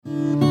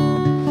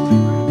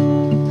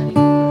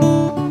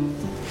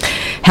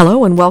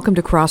Hello and welcome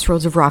to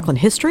Crossroads of Rockland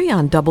History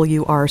on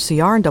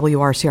WRCR and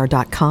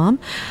WRCR.com.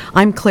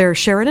 I'm Claire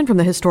Sheridan from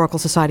the Historical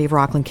Society of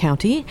Rockland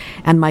County,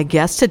 and my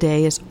guest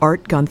today is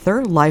Art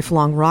Gunther,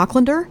 lifelong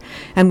Rocklander,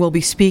 and we'll be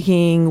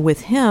speaking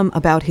with him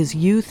about his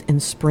youth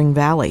in Spring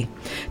Valley.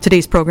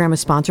 Today's program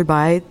is sponsored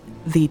by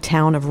the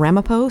town of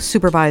Ramapo,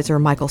 Supervisor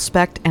Michael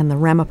Specht, and the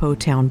Ramapo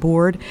Town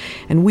Board,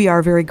 and we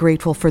are very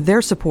grateful for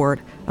their support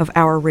of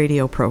our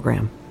radio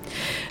program.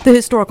 The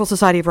Historical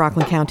Society of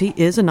Rockland County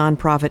is a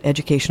nonprofit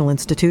educational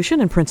institution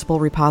and principal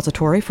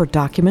repository for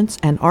documents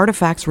and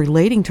artifacts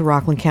relating to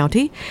Rockland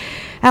County.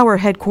 Our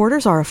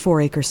headquarters are a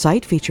 4-acre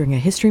site featuring a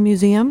history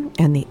museum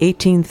and the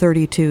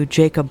 1832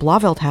 Jacob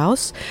Blauvelt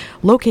House,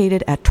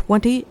 located at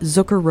 20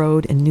 Zucker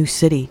Road in New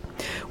City.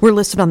 We're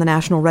listed on the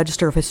National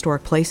Register of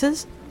Historic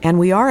Places, and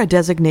we are a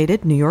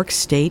designated New York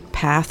State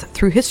Path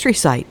Through History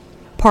site.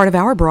 Part of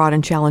our broad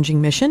and challenging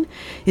mission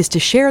is to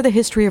share the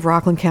history of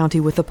Rockland County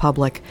with the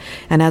public.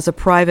 And as a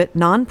private,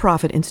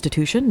 nonprofit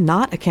institution,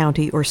 not a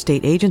county or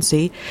state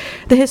agency,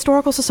 the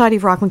Historical Society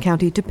of Rockland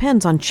County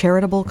depends on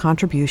charitable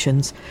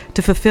contributions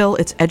to fulfill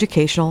its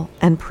educational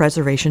and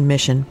preservation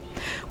mission.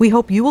 We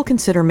hope you will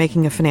consider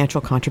making a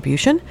financial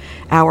contribution.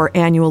 Our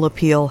annual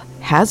appeal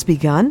has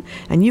begun,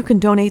 and you can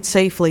donate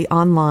safely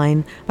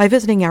online by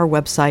visiting our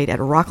website at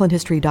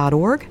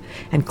rocklandhistory.org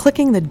and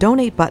clicking the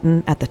donate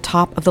button at the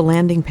top of the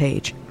landing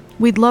page.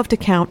 We'd love to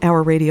count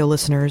our radio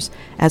listeners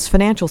as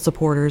financial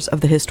supporters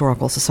of the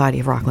Historical Society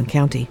of Rockland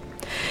County.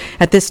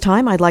 At this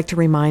time, I'd like to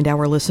remind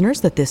our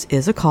listeners that this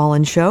is a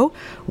call-in show.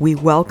 We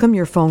welcome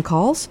your phone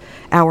calls.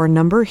 Our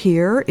number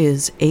here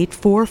is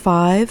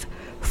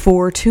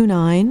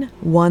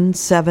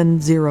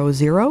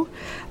 845-429-1700.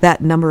 That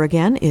number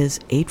again is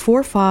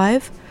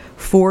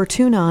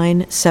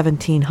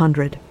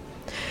 845-429-1700.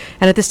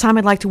 And at this time,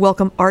 I'd like to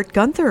welcome Art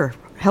Gunther.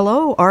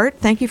 Hello, Art.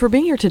 Thank you for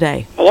being here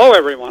today. Hello,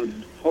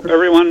 everyone. Hope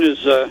everyone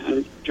is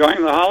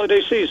enjoying the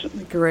holiday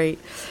season. Great.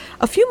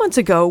 A few months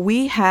ago,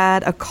 we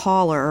had a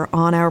caller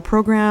on our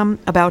program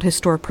about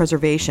historic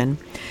preservation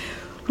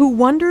who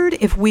wondered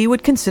if we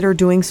would consider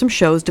doing some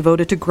shows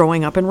devoted to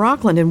growing up in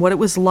Rockland and what it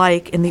was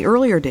like in the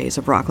earlier days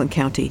of Rockland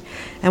County.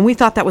 And we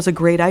thought that was a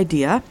great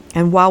idea.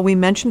 And while we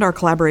mentioned our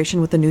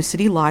collaboration with the New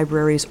City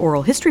Library's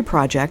Oral History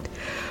Project,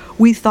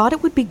 we thought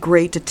it would be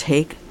great to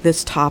take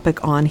this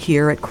topic on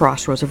here at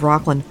Crossroads of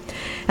Rockland.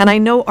 And I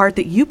know, Art,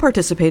 that you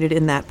participated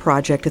in that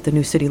project at the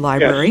New City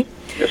Library.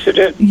 Yes, I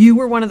did. You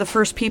were one of the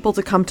first people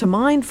to come to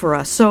mind for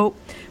us. So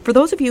for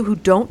those of you who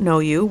don't know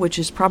you, which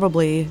is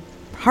probably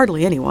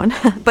hardly anyone,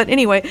 but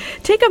anyway,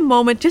 take a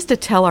moment just to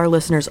tell our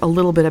listeners a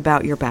little bit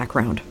about your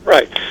background.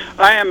 Right.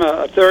 I am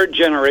a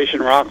third-generation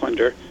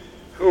Rocklander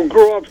who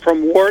grew up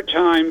from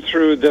wartime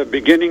through the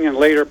beginning and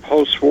later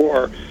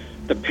post-war,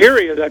 the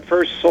period that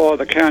first saw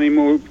the county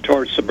move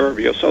towards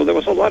suburbia, so there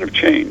was a lot of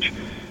change.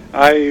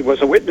 I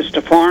was a witness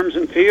to farms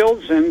and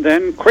fields, and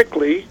then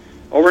quickly,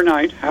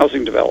 overnight,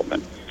 housing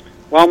development.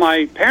 While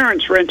my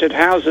parents rented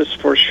houses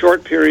for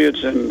short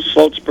periods in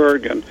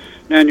Sloatsburg and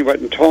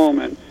Nanuet and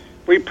Tolman,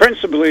 we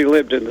principally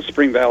lived in the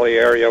Spring Valley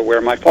area where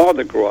my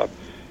father grew up.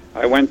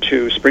 I went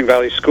to Spring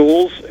Valley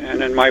schools,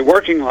 and in my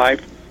working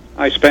life,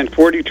 I spent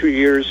 42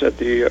 years at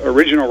the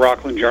original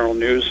Rockland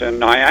Journal-News in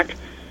Nyack.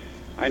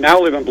 I now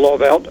live in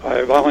Blauvelt.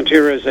 I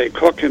volunteer as a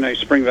cook in a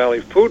Spring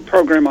Valley food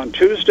program on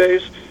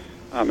Tuesdays.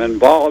 I'm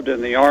involved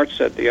in the arts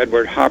at the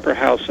Edward Hopper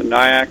House in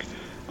Nyack.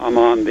 I'm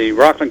on the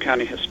Rockland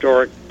County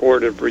Historic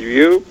Board of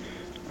Review.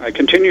 I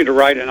continue to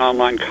write an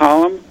online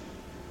column,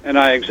 and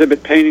I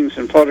exhibit paintings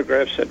and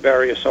photographs at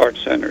various art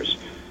centers.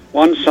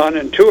 One son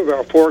and 2 of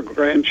our 4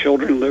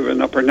 grandchildren live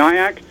in Upper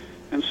Nyack,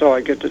 and so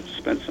I get to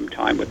spend some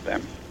time with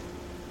them.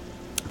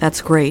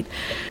 That's great.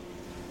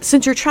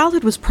 Since your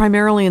childhood was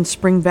primarily in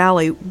Spring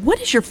Valley,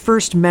 what is your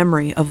first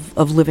memory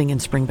of living in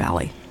Spring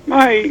Valley?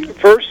 My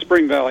first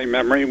Spring Valley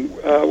memory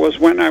was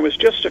when I was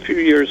just a few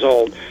years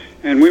old,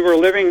 and we were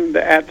living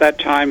at that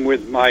time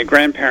with my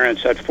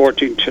grandparents at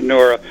 14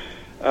 Tenura,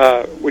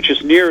 which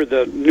is near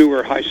the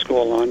newer high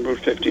school on Route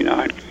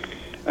 59.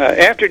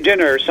 After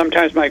dinner,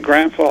 sometimes my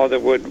grandfather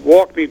would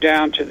walk me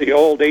down to the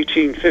old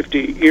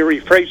 1850 Erie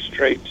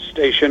Freight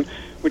Station,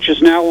 which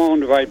is now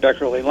owned by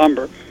Beckerly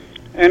Lumber.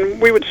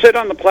 And we would sit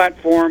on the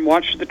platform,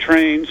 watch the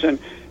trains, and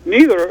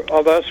neither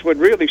of us would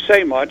really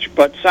say much,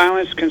 but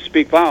silence can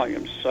speak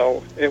volumes.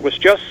 So it was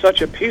just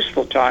such a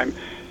peaceful time.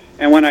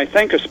 And when I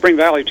think of Spring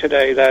Valley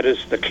today, that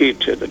is the key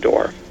to the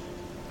door.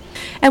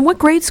 And what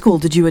grade school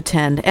did you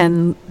attend?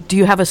 And do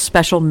you have a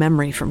special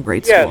memory from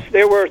grade school? Yes,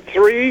 there were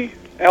 3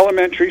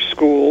 elementary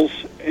schools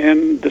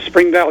in the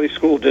Spring Valley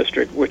School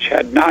District, which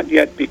had not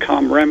yet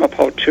become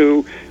Ramapo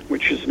II,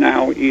 which is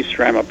now East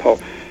Ramapo.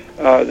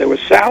 There was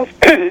South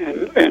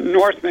and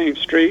North Main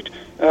Street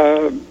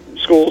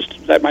schools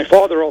that my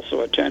father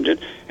also attended,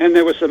 and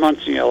there was the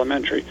Muncie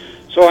Elementary.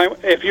 So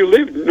if you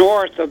lived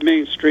north of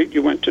Main Street,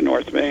 you went to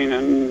North Main,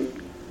 and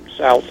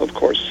south, of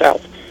course,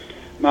 south.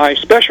 My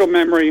special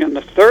memory in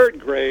the 3rd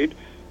grade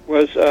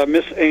was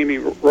Miss Amy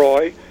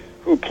Roy,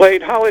 who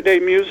played holiday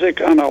music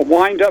on a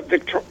wind-up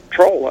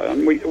Victrola,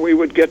 and we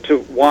would get to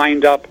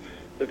wind up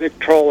the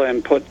Victrola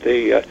and put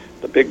the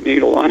the big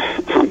needle on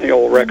the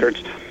old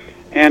records.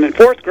 And in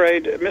fourth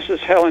grade, Mrs.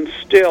 Helen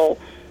Still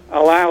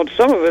allowed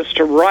some of us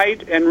to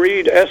write and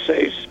read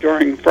essays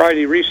during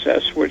Friday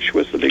recess, which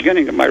was the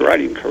beginning of my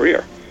writing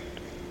career.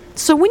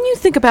 So when you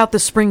think about the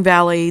Spring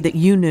Valley that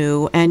you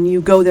knew and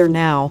you go there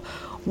now,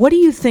 what do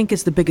you think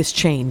is the biggest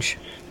change?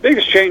 The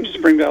biggest change in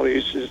Spring Valley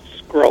is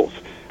growth.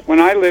 When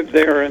I lived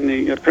there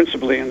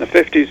principally in the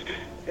 50s,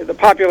 the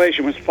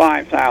population was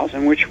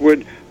 5,000, which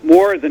would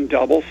more than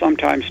double,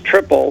 sometimes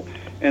triple,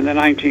 in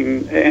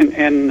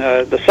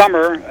the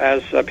summer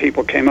as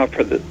people came up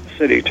for the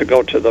city to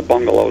go to the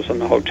bungalows and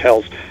the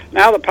hotels.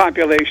 Now the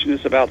population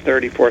is about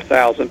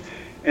 34,000,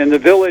 and the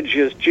village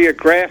is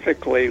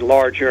geographically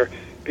larger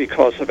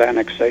because of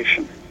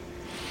annexation.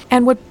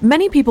 And what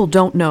many people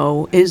don't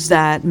know is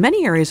that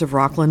many areas of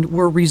Rockland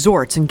were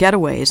resorts and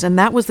getaways, and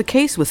that was the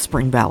case with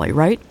Spring Valley,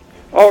 right?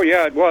 Oh,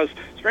 yeah, it was.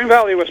 Spring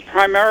Valley was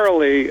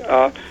primarily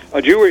a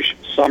Jewish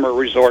summer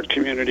resort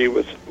community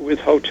with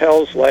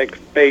hotels like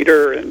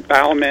Bader and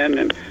Bauman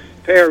and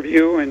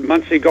Fairview and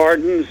Muncie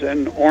Gardens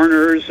and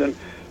Orner's and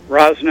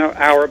Rosno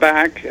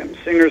Auerbach and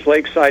Singer's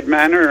Lakeside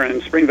Manor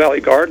and Spring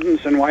Valley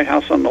Gardens and White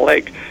House on the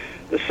Lake.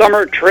 The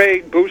summer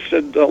trade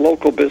boosted the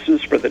local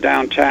business for the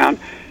downtown,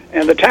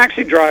 and the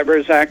taxi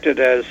drivers acted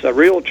as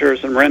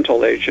realtors and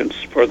rental agents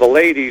for the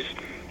ladies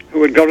who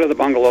would go to the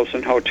bungalows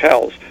and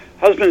hotels.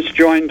 Husbands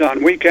joined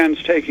on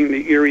weekends, taking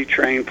the Erie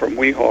train from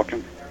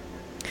Weehawken.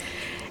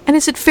 And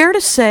is it fair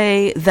to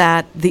say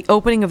that the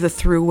opening of the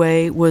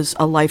Thruway was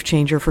a life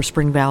changer for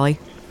Spring Valley?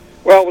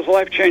 Well, it was a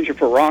life changer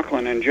for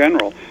Rockland in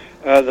general.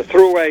 The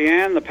Thruway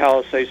and the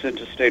Palisades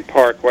Interstate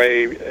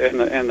Parkway in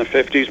the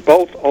 50s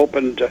both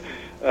opened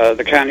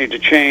the county to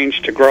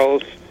change, to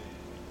growth,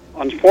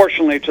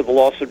 unfortunately to the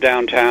loss of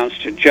downtowns,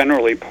 to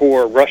generally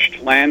poor, rushed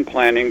land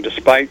planning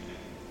despite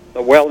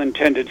the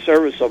well-intended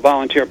service of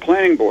volunteer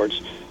planning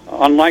boards.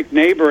 Unlike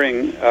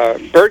neighboring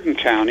Bergen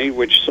County,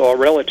 which saw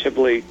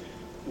relatively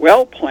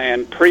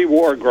well-planned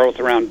pre-war growth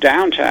around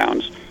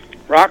downtowns,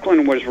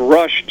 Rockland was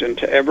rushed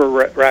into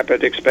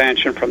ever-rapid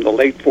expansion from the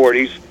late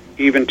 40s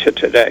even to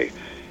today.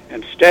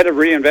 Instead of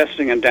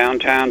reinvesting in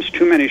downtowns,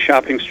 too many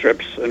shopping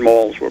strips and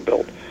malls were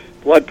built.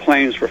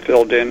 Floodplains were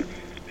filled in.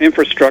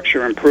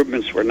 Infrastructure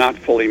improvements were not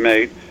fully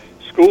made.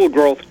 School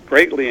growth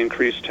greatly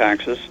increased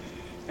taxes.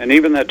 And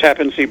even the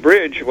Tappan Zee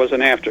Bridge was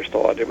an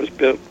afterthought. It was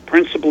built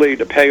principally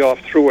to pay off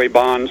Thruway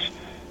bonds.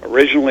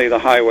 Originally, the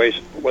highway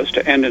was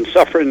to end in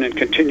Suffern and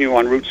continue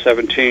on Route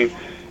 17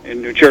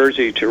 in New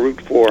Jersey to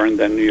Route 4 and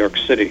then New York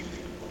City.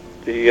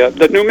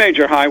 The new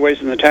major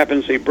highways and the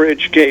Tappan Zee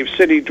Bridge gave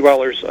city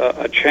dwellers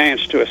a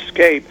chance to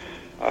escape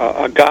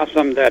a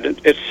Gotham that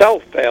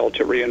itself failed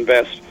to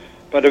reinvest.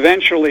 But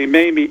eventually,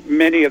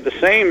 many of the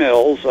same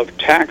ills of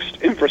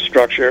taxed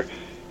infrastructure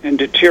and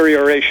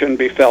deterioration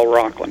befell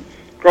Rockland.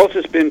 Growth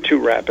has been too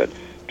rapid,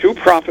 too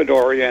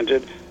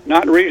profit-oriented,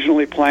 not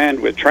regionally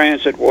planned with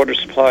transit, water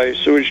supply,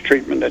 sewage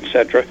treatment,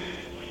 etc.,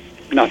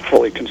 not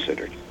fully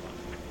considered.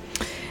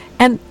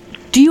 And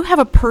do you have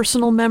a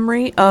personal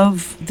memory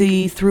of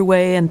the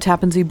Thruway and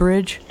Tappan Zee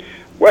Bridge?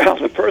 Well,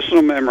 the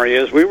personal memory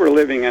is we were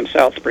living in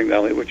South Spring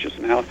Valley, which is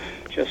now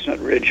Chestnut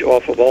Ridge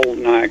off of Old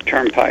Nyack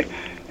Turnpike.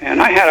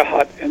 And I had a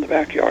hut in the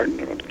backyard,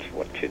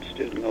 what kids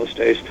did in those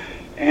days.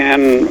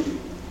 And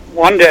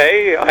one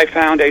day I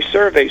found a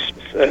survey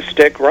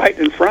stick right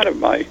in front of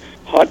my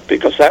hut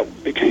because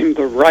that became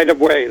the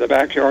right-of-way. The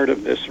backyard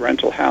of this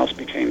rental house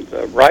became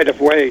the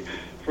right-of-way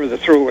for the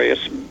Thruway.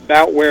 It's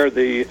about where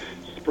the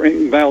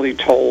Spring Valley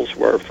tolls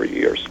were for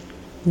years.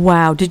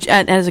 Wow!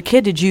 And as a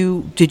kid, did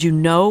you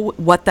know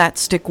what that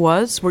stick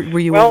was? Were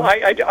you? Well,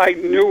 I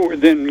knew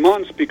within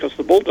months because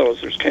the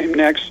bulldozers came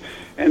next,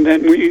 and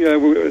then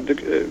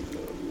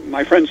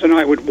my friends and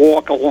I would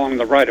walk along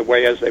the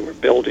right-of-way as they were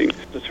building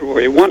the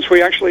Thruway. Once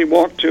we actually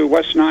walked to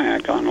West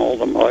Nyack on all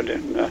the mud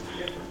and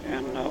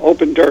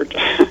open dirt.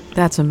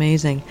 That's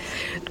amazing.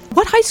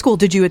 What high school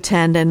did you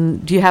attend,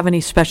 and do you have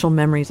any special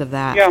memories of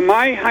that? Yeah,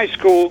 my high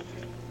school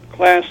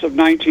class of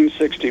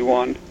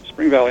 1961,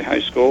 Spring Valley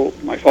High School,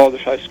 my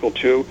father's high school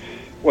too,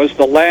 was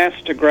the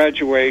last to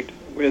graduate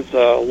with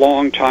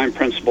longtime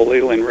principal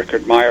Leland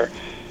Rickard Meyer,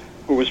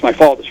 who was my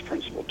father's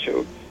principal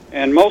too.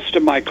 And most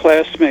of my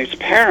classmates'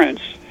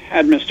 parents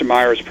had Mr.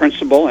 Meyer as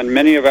principal, and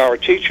many of our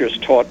teachers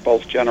taught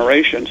both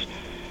generations.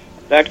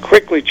 That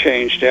quickly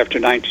changed after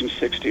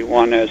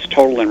 1961 as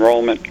total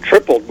enrollment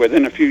tripled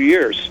within a few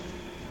years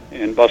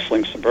in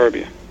bustling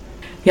suburbia.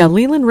 Yeah,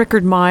 Leland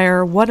Rickard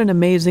Meyer, what an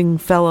amazing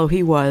fellow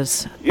he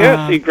was.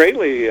 Yes, he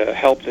greatly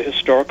helped the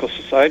Historical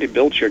Society,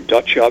 built your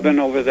Dutch oven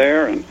over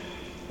there. And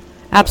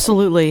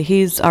absolutely.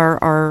 He's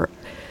our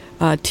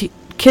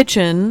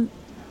kitchen,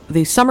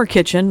 the summer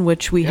kitchen,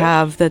 which we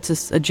have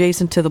that's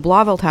adjacent to the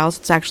Blauvelt house.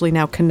 It's actually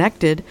now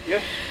connected.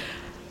 Yes.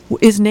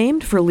 Is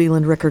named for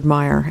Leland Rickard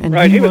Meyer. And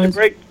right, he was a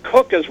great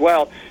cook as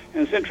well.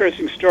 And it's an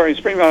interesting story. In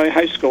Spring Valley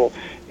High School,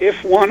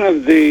 if one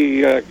of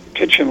the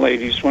kitchen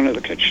ladies, one of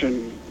the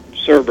kitchen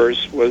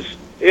servers was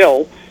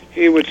ill,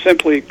 he would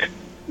simply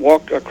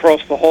walk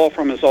across the hall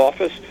from his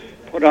office,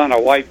 put on a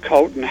white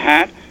coat and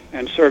hat,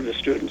 and serve the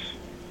students.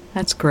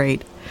 That's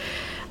great.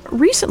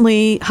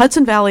 Recently,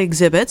 Hudson Valley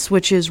Exhibits,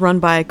 which is run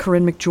by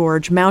Corinne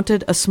McGeorge,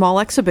 mounted a small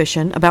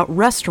exhibition about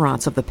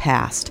restaurants of the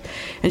past.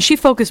 And she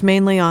focused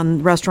mainly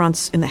on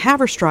restaurants in the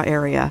Haverstraw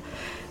area.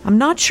 I'm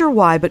not sure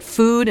why, but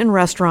food and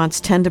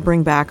restaurants tend to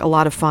bring back a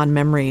lot of fond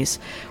memories.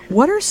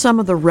 What are some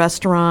of the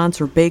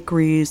restaurants or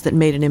bakeries that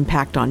made an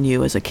impact on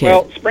you as a kid?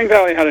 Well, Spring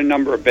Valley had a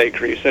number of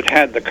bakeries. It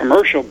had the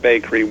commercial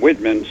bakery,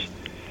 Widman's,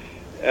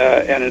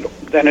 and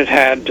then it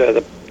had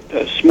the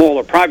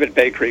smaller private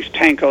bakeries,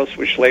 Tankos,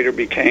 which later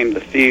became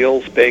the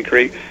Fields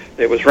Bakery.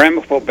 There was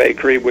Ramapo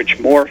Bakery, which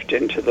morphed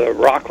into the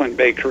Rockland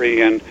Bakery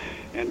and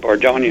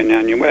Bardonia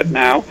Nanuet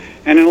now.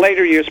 And in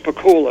later years,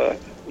 Pakula.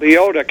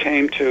 Leota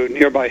came to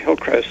nearby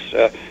Hillcrest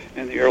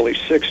in the early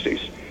 60s.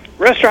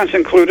 Restaurants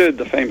included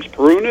the famous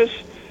Perunas,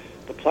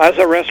 the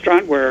Plaza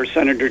Restaurant, where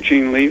Senator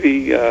Gene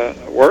Levy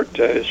worked.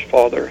 His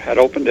father had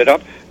opened it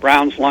up.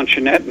 Brown's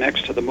Luncheonette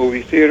next to the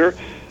movie theater.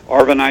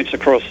 Arvanites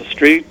across the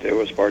street. There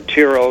was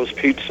Bartiro's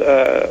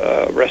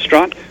Pizza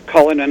Restaurant,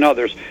 Cullen, and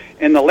others.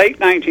 In the late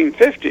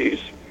 1950s,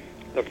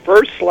 the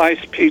first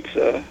sliced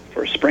pizza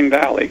for Spring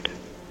Valley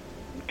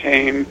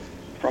came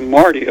from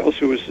Mardio's,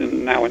 who was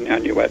now in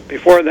Nanuet.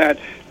 Before that,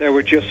 there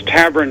were just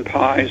tavern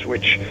pies,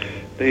 which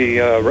the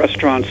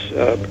restaurants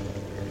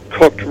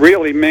cooked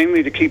really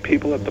mainly to keep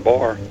people at the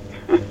bar.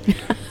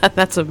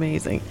 That's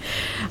amazing.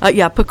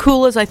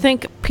 Pakula's, I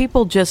think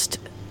people just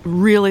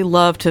really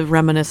love to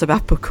reminisce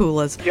about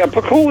Pakula's. Yeah,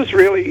 Pakula's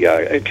really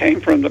came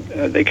from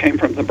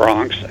the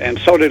Bronx, and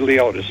so did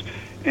Leota's.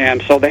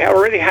 And so they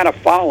already had a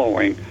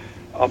following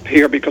up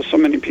here because so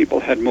many people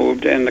had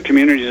moved and the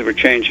communities were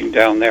changing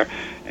down there.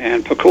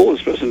 And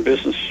Pakula's was in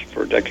business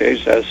for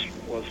decades, as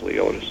was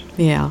Leota's.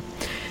 Yeah.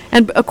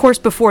 And, of course,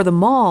 before the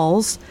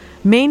malls,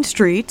 main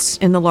streets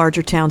in the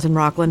larger towns in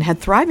Rockland had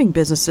thriving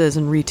businesses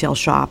and retail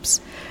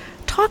shops.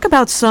 Talk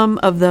about some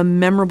of the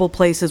memorable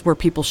places where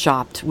people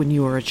shopped when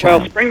you were a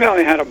child. Well, Spring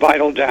Valley had a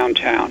vital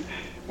downtown,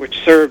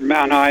 which served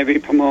Mount Ivy,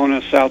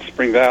 Pomona, South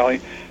Spring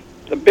Valley.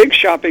 The big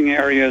shopping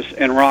areas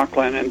in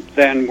Rockland and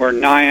then were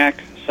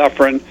Nyack,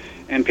 Suffern,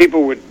 and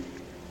people would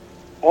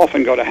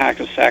often go to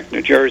Hackensack,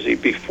 New Jersey,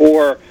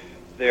 before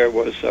there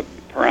was a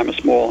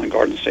Paramus Mall and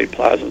Garden State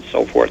Plaza and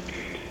so forth.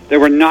 There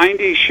were about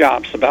 90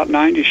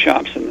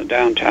 shops in the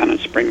downtown in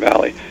Spring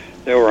Valley.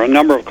 There were a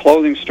number of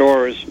clothing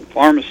stores,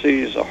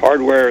 pharmacies,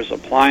 hardwares,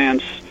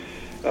 appliance,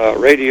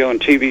 radio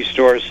and TV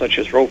stores such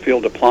as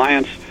Rofield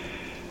Appliance.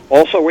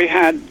 Also, we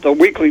had the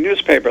weekly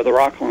newspaper, the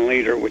Rockland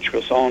Leader, which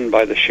was owned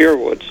by the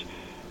Sherwoods,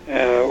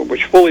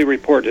 which fully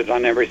reported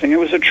on everything. It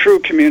was a true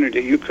community.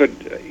 You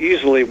could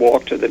easily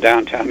walk to the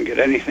downtown and get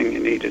anything you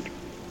needed.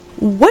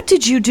 What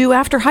did you do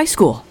after high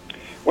school?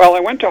 Well,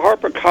 I went to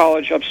Harper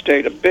College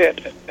upstate a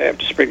bit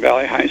after Spring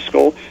Valley High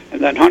School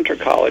and then Hunter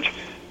College.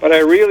 But I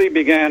really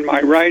began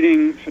my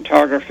writing,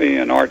 photography,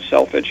 and art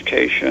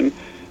self-education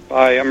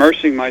by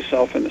immersing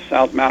myself in the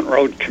South Mountain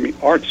Road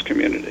arts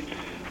community.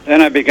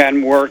 Then I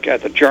began work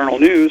at the Journal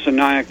News in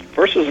Nyack,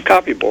 first as a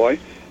copy boy,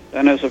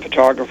 then as a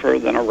photographer,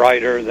 then a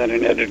writer, then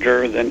an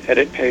editor, then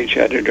edit page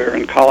editor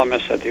and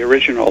columnist at the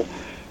original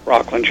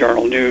Rockland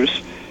Journal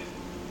News.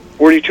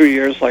 42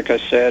 years, like I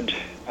said.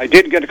 I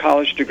did get a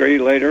college degree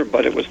later,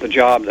 but it was the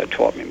job that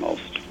taught me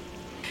most.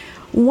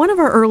 One of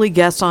our early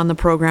guests on the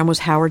program was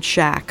Howard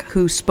Shack,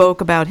 who spoke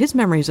about his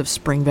memories of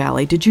Spring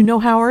Valley. Did you know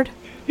Howard?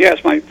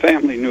 Yes, my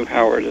family knew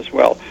Howard as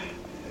well.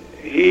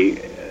 The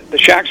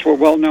Shacks were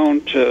well known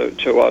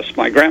to us.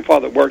 My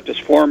grandfather worked as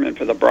foreman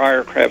for the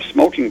Briarcraft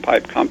Smoking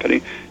Pipe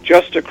Company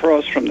just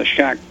across from the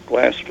Shack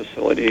glass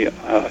facility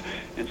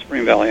in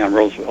Spring Valley on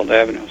Roosevelt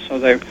Avenue. So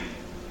the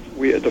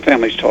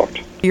families talked.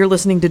 You're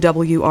listening to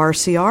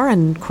WRCR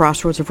and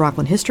Crossroads of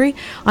Rockland History.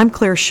 I'm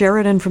Claire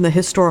Sheridan from the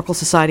Historical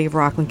Society of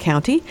Rockland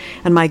County,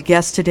 and my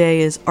guest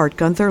today is Art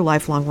Gunther,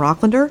 lifelong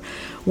Rocklander.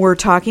 We're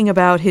talking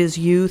about his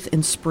youth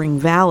in Spring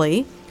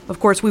Valley. Of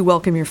course, we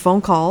welcome your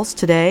phone calls.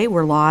 Today,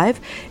 we're live.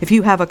 If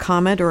you have a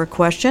comment or a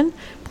question,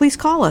 please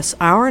call us.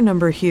 Our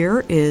number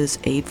here is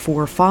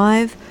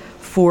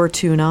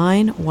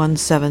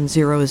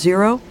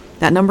 845-429-1700.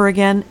 That number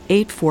again,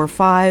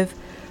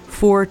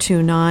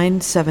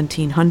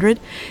 845-429-1700.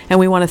 And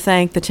we want to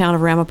thank the Town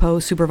of Ramapo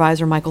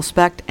Supervisor Michael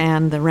Specht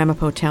and the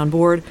Ramapo Town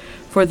Board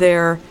for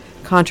their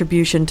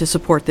contribution to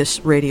support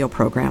this radio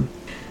program.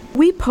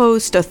 We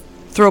post a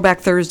Throwback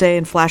Thursday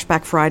and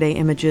Flashback Friday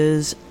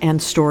images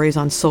and stories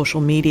on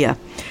social media.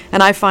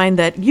 And I find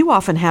that you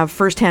often have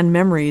firsthand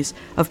memories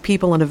of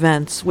people and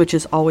events, which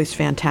is always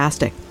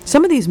fantastic.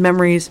 Some of these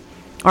memories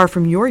are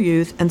from your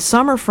youth, and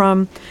some are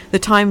from the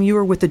time you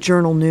were with the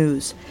Journal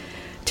News.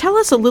 Tell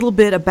us a little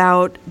bit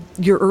about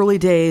your early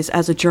days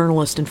as a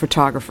journalist and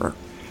photographer.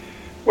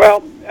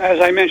 Well,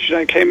 as I mentioned,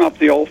 I came up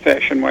the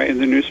old-fashioned way in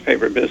the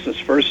newspaper business,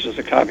 first as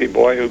a copy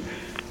boy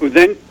who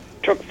then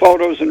took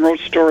photos and wrote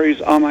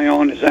stories on my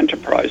own as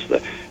enterprise.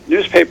 The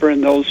newspaper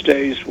in those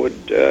days would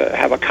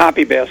have a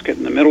copy basket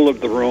in the middle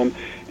of the room,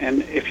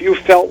 and if you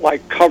felt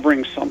like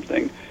covering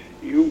something,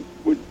 you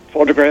would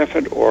photograph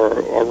it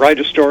or write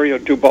a story or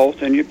do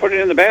both, and you put it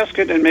in the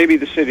basket, and maybe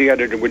the city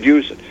editor would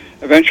use it.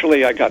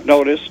 Eventually, I got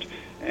noticed,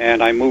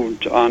 and I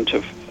moved on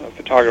to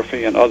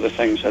photography and other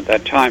things at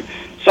that time.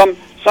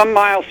 Some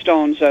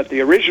milestones at the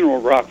original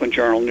Rockland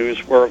Journal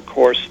News were, of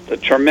course, the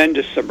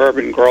tremendous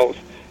suburban growth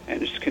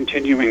and its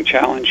continuing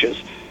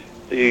challenges.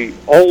 The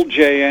old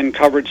JN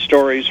covered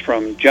stories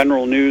from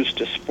general news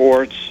to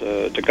sports,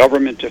 to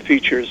government to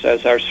features,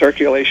 as our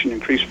circulation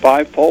increased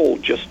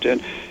fivefold just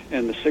in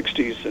the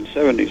 60s and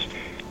 70s.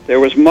 There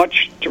was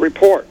much to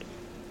report.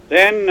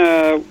 Then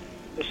the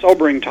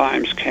sobering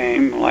times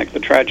came, like the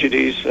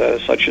tragedies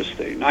such as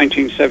the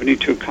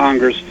 1972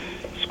 Congress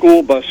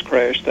school bus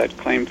crash that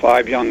claimed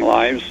 5 young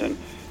lives, and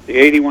the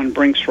 81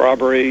 Brinks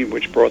robbery,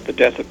 which brought the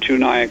death of 2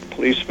 Nyack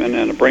policemen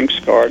and a Brinks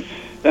guard.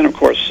 Then, of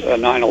course,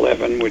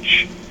 9/11,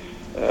 which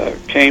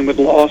came with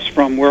loss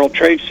from World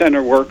Trade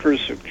Center workers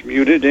who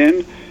commuted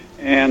in,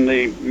 and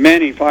the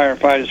many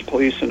firefighters,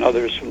 police, and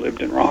others who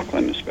lived in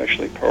Rockland,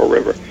 especially Pearl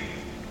River.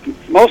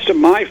 Most of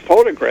my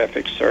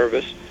photographic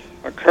service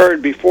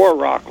occurred before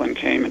Rockland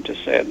came into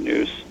sad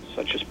news,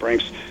 such as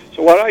Brinks.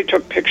 So what I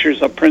took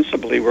pictures of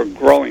principally were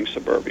growing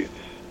suburbia.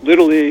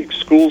 Little League,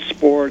 school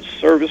sports,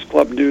 service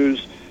club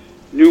news,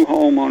 new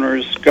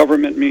homeowners,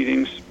 government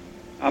meetings.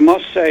 I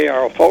must say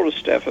our photo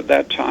staff at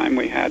that time,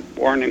 we had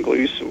Warren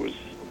Inglis, who was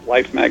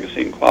Life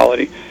magazine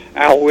quality,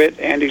 Al Witt,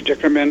 Andy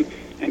Dickerman,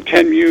 and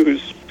Ken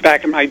Muse,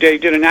 back in my day,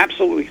 did an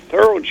absolutely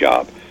thorough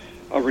job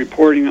of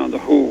reporting on the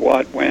who,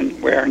 what, when,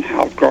 where, and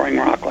how of growing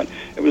Rockland.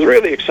 It was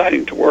really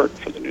exciting to work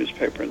for the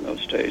newspaper in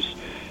those days.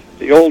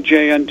 The old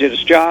JN did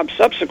its job.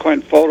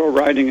 Subsequent photo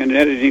writing and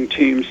editing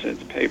teams at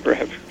the paper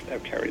have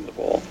carried the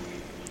ball.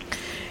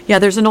 Yeah,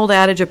 there's an old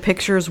adage, a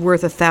picture's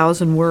worth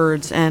 1,000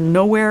 words, and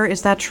nowhere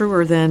is that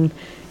truer than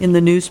in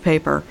the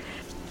newspaper.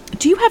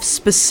 Do you have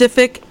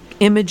specific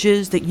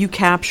images that you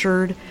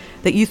captured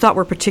that you thought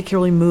were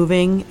particularly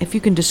moving? If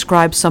you can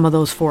describe some of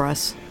those for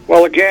us.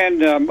 Well, again,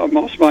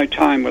 most of my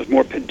time was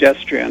more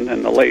pedestrian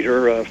than the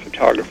later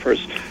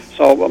photographers.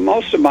 So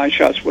most of my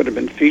shots would have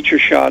been feature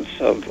shots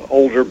of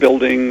older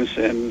buildings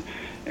and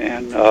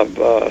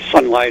of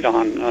sunlight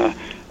on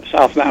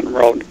South Mountain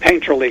Road,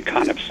 painterly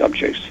kind of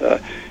subjects.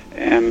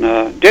 And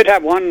did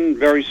have one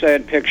very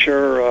sad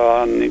picture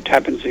on the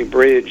Tappan Zee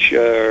Bridge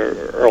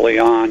early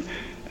on.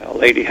 A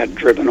lady had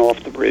driven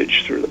off the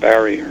bridge through the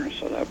barrier,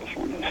 so that was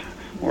one of the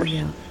more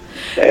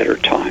sadder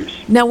times.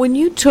 Now, when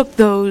you took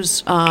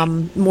those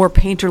more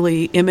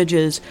painterly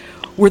images,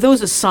 were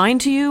those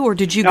assigned to you, or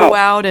did you go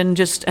out and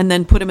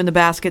then put them in the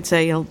basket,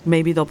 say,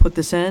 maybe they'll put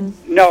this in?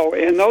 No,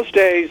 in those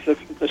days,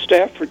 the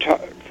staff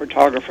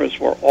photographers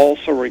were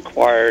also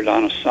required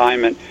on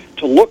assignment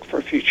to look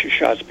for feature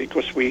shots,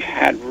 because we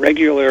had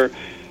regular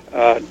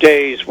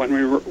days when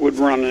we would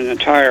run an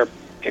entire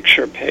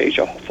picture page,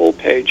 a full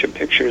page of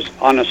pictures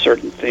on a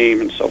certain theme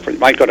and so forth. You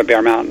might go to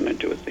Bear Mountain and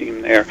do a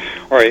theme there,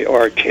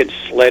 or kids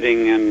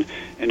sledding in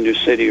New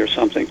City or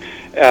something.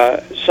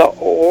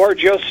 Or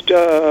just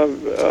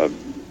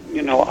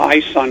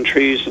ice on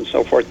trees and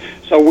so forth.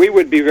 So we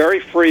would be very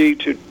free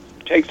to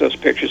take those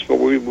pictures, but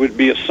we would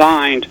be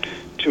assigned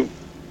to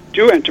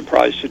do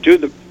Enterprise, to do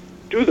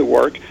the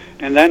work.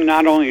 And then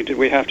not only did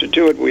we have to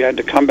do it, we had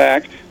to come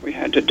back, we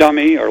had to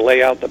dummy or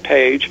lay out the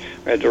page,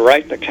 we had to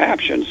write the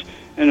captions.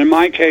 And in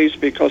my case,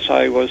 because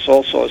I was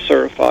also a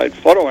certified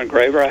photo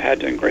engraver, I had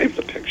to engrave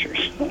the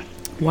pictures.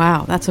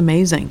 Wow, that's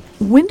amazing.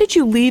 When did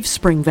you leave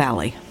Spring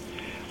Valley?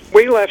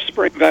 We left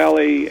Spring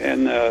Valley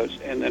in the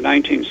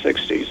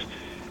 1960s,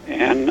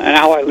 and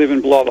now I live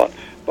in Blova.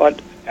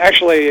 But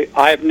actually,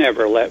 I've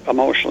never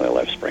emotionally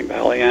left Spring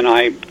Valley, and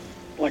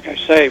like I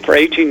say, for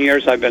 18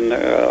 years I've been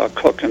a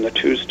cook in the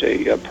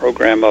Tuesday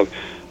program of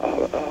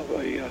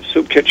a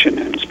soup kitchen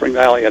in Spring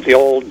Valley at the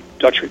old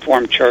Dutch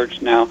Reformed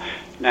Church, now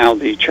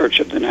the Church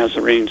of the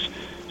Nazarenes.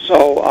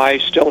 So I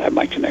still have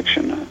my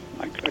connection.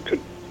 I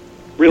could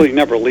really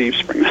never leave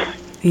Spring Valley.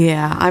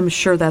 Yeah, I'm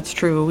sure that's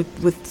true.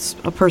 With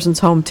a person's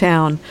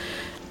hometown,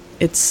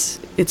 it's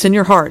in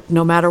your heart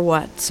no matter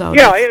what. So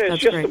yeah, it is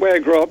just great. The way I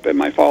grew up, and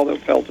my father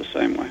felt the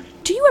same way.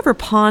 Do you ever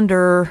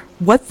ponder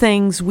what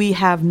things we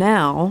have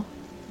now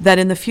that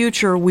in the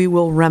future we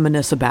will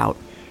reminisce about?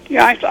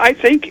 Yeah, I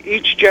think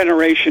each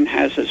generation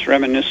has its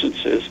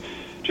reminiscences,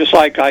 just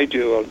like I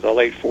do of the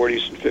late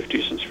 40s and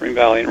 50s in Spring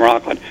Valley and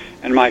Rockland,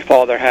 and my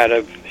father had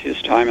of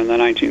his time in the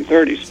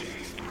 1930s.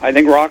 I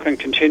think Rockland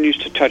continues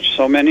to touch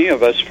so many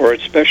of us for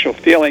its special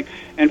feeling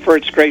and for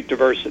its great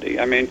diversity.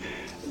 I mean,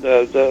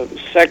 the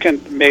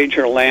second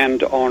major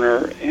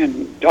landowner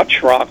in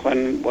Dutch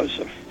Rockland was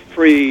a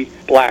free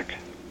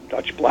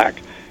Dutch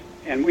black.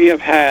 And we have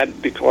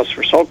had, because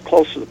we're so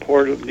close to the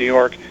port of New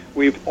York,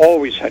 we've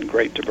always had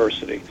great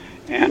diversity.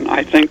 And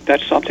I think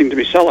that's something to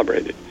be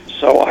celebrated.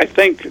 So I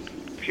think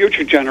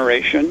future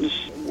generations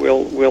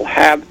will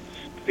have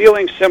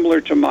feelings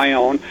similar to my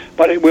own,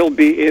 but it will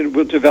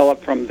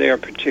develop from their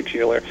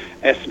particular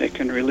ethnic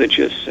and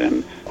religious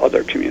and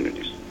other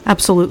communities.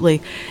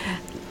 Absolutely.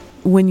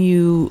 When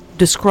you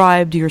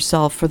described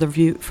yourself for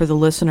the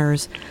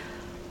listeners,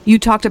 you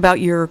talked about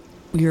your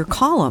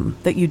column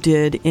that you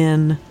did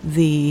in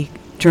the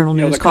Journal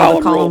News called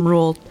The Column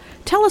Rule.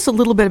 Tell us a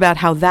little bit about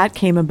how that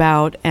came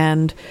about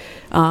and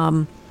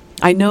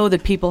I know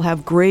that people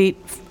have great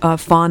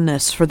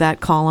fondness for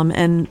that column,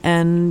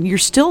 and you're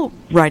still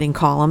writing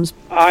columns.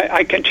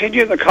 I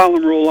continue the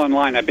column rule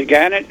online. I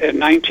began it in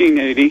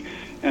 1980,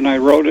 and I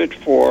wrote it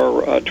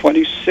for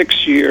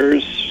 26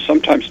 years,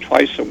 sometimes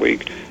twice a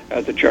week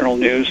at the Journal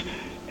News.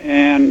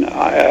 And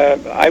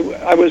I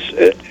was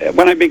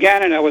when I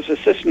began it, I was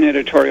assistant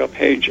editorial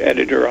page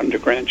editor under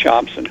Grant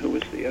Jobson, who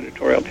was the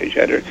editorial page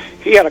editor.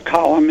 He had a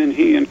column, and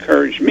he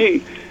encouraged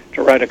me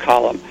to write a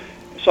column.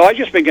 So I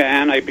just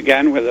began. I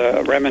began with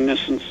a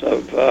reminiscence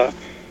of,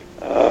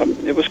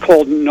 it was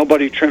called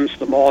Nobody Trims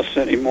the Moss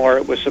Anymore.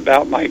 It was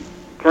about my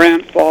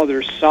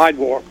grandfather's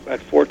sidewalk at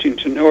 14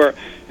 Tenure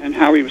and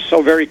how he was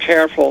so very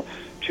careful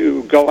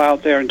to go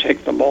out there and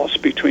take the moss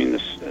between the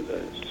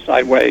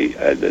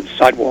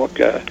sidewalk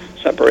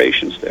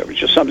separations there. It was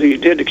just something he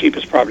did to keep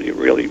his property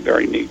really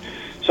very neat.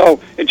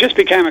 So it just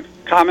became a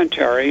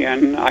commentary,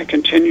 and I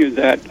continued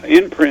that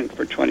in print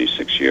for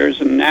 26 years,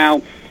 and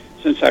now,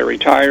 since I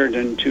retired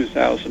in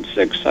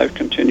 2006, I've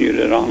continued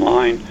it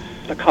online,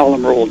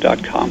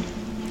 thecolumnrule.com.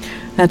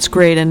 That's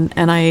great, and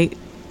I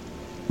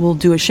will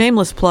do a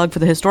shameless plug for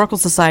the Historical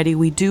Society.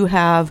 We do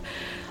have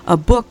a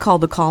book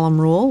called The Column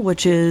Rule,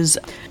 which is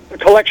a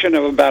collection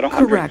of about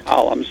 100 correct.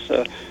 Columns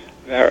of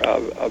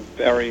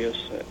various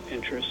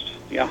interests.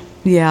 Yeah.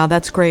 Yeah,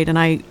 that's great.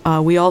 And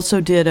we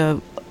also did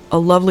a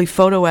lovely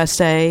photo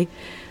essay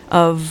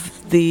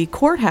of the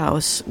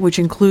courthouse, which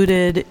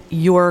included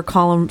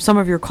some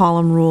of your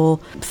column rule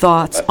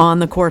thoughts on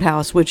the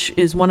courthouse, which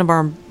is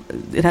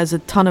it has a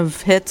ton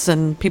of hits,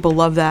 and people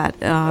love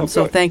that.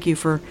 So thank you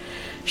for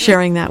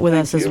sharing that with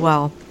us as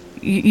well.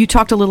 You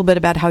talked a little bit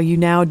about how you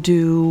now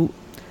do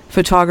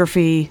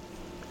photography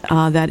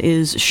that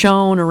is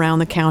shown around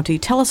the county.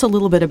 Tell us a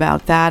little bit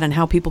about that and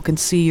how people can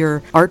see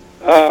your art.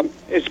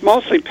 It's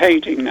mostly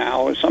painting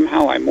now.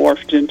 Somehow I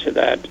morphed into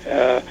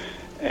that.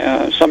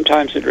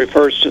 Sometimes it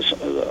refers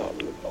to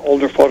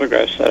older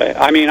photographs that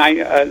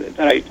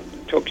I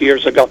took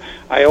years ago.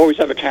 I always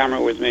have a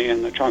camera with me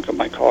in the trunk of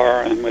my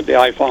car, and with the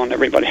iPhone,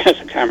 everybody has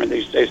a camera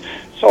these days.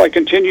 So I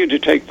continue to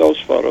take those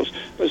photos.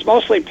 But it's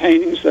mostly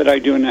paintings that I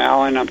do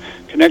now, and I'm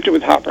connected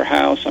with Hopper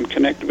House. I'm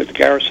connected with the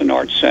Garrison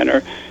Arts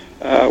Center,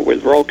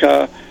 with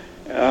Roca,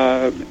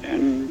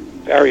 and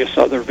various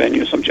other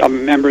venues. I'm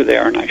a member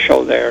there, and I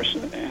show there.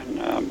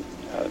 And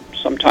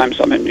sometimes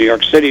I'm in New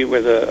York City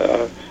with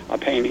a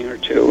painting or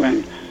two,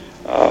 and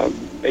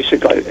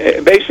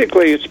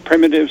basically it's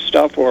primitive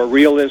stuff or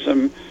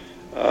realism,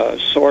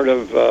 sort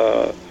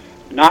of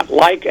not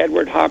like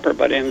Edward Hopper,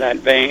 but in that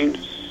vein.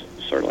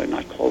 Certainly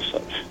not close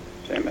up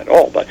to him at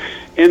all, but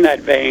in that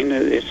vein,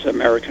 it's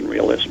American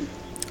realism.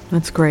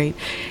 That's great.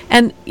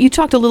 And you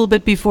talked a little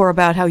bit before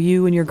about how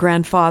you and your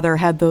grandfather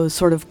had those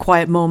sort of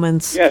quiet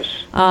moments. Yes.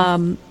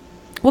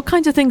 What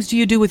kinds of things do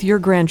you do with your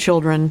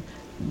grandchildren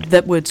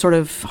that would sort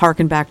of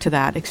harken back to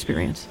that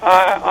experience?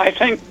 I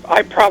think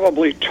I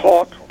probably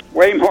talk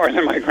way more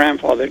than my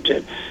grandfather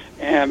did.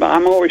 And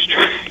I'm always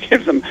trying to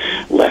give them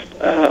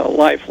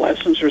life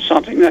lessons or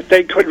something that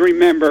they could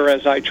remember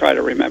as I try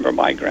to remember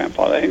my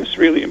grandfather. I think it's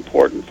really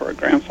important for a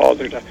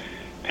grandfather to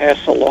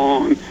pass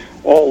along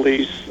all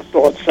these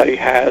thoughts that he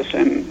has,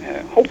 and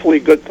hopefully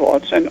good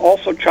thoughts, and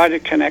also try to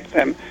connect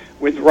them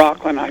with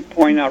Rockland. I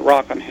point out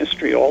Rockland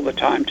history all the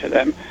time to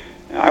them.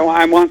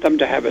 I want them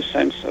to have a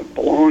sense of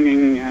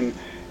belonging and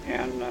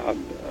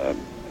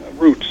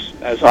roots,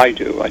 as I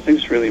do. I think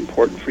it's really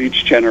important for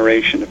each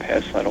generation to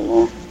pass that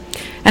along.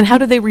 And how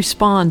do they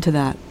respond to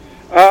that?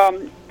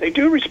 They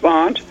do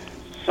respond.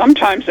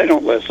 Sometimes they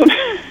don't listen,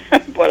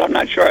 but I'm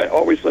not sure I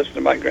always listen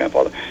to my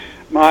grandfather.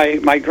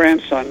 My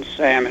grandson,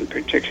 Sam, in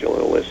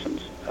particular,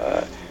 listens,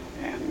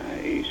 and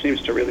he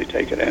seems to really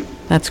take it in.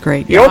 That's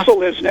great. He also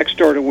lives next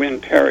door to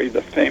Win Perry,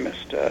 the famous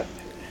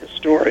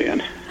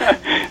historian.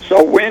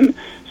 So Win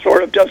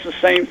sort of does the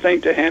same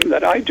thing to him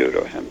that I do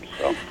to him.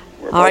 So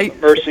we're both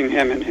immersing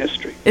him in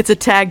history. It's a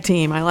tag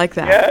team. I like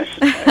that.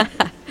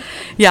 Yes.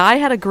 Yeah, I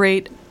had a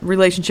great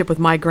relationship with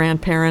my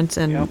grandparents,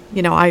 and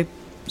I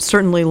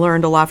certainly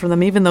learned a lot from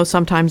them, even though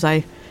sometimes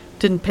I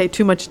didn't pay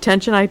too much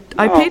attention. I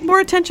paid more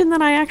attention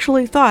than I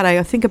actually thought.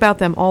 I think about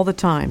them all the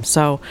time.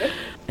 So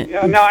I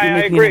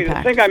agree.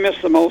 The thing I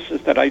miss the most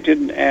is that I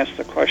didn't ask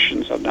the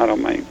questions of not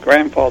only my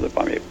grandfather,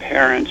 but my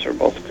parents are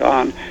both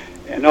gone,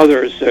 and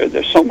others.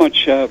 There's so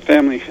much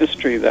family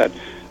history that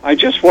I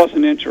just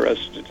wasn't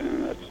interested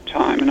in at the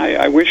time, and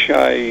I wish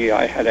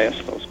I had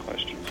asked those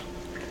questions.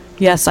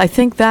 Yes, I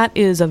think that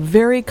is a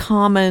very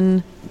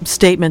common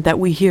statement that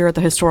we hear at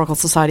the Historical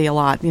Society a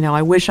lot.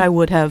 I wish I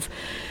would have.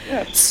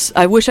 Yes.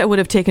 I wish I would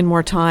have taken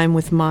more time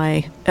with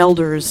my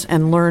elders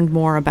and learned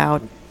more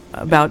about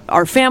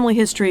our family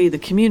history, the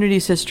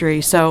community's history.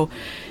 So,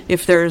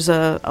 if there's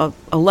a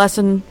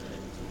lesson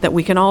that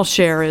we can all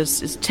share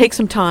is take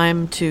some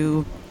time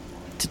to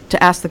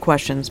ask the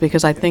questions,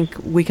 because I think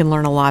we can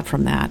learn a lot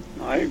from that.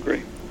 I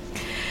agree.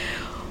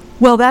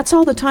 Well, that's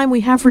all the time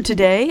we have for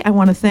today. I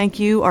want to thank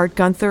you, Art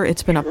Gunther.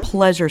 It's been a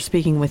pleasure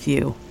speaking with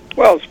you.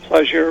 Well, it's a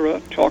pleasure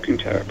talking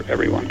to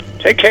everyone.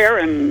 Take care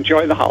and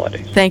enjoy the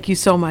holidays. Thank you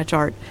so much,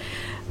 Art.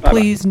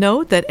 Please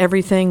note that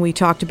everything we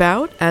talked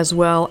about, as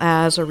well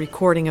as a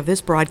recording of this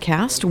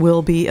broadcast,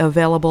 will be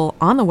available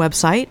on the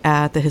website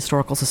at the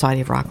Historical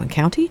Society of Rockland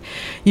County.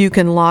 You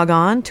can log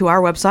on to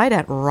our website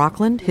at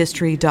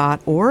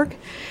rocklandhistory.org.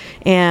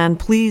 And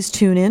please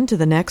tune in to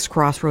the next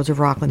Crossroads of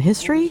Rockland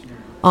History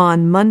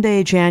on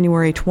Monday,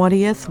 January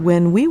 20th,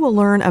 when we will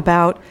learn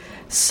about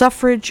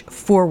Suffrage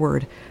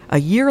Forward, a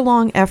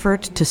year-long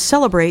effort to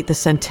celebrate the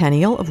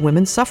centennial of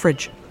women's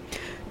suffrage.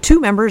 Two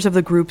members of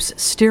the group's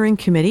steering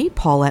committee,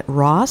 Paulette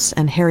Ross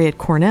and Harriet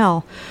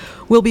Cornell,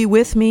 will be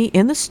with me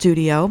in the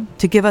studio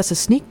to give us a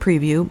sneak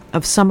preview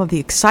of some of the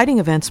exciting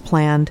events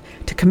planned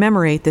to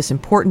commemorate this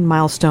important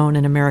milestone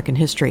in American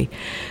history.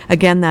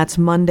 Again, that's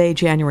Monday,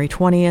 January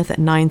 20th at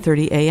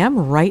 9:30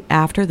 a.m., right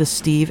after the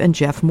Steve and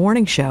Jeff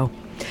Morning Show.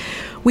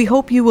 We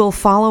hope you will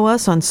follow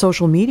us on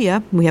social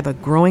media. We have a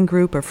growing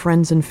group of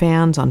friends and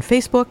fans on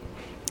Facebook,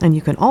 and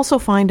you can also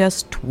find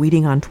us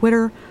tweeting on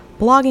Twitter,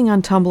 blogging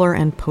on Tumblr,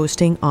 and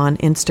posting on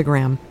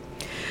Instagram.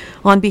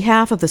 On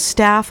behalf of the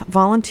staff,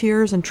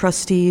 volunteers, and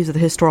trustees of the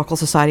Historical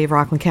Society of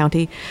Rockland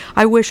County,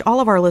 I wish all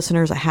of our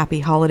listeners a happy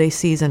holiday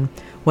season.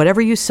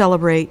 Whatever you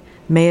celebrate,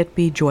 may it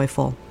be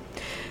joyful.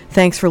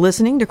 Thanks for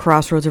listening to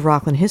Crossroads of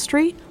Rockland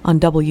History on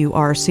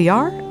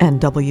WRCR and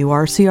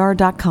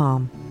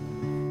WRCR.com.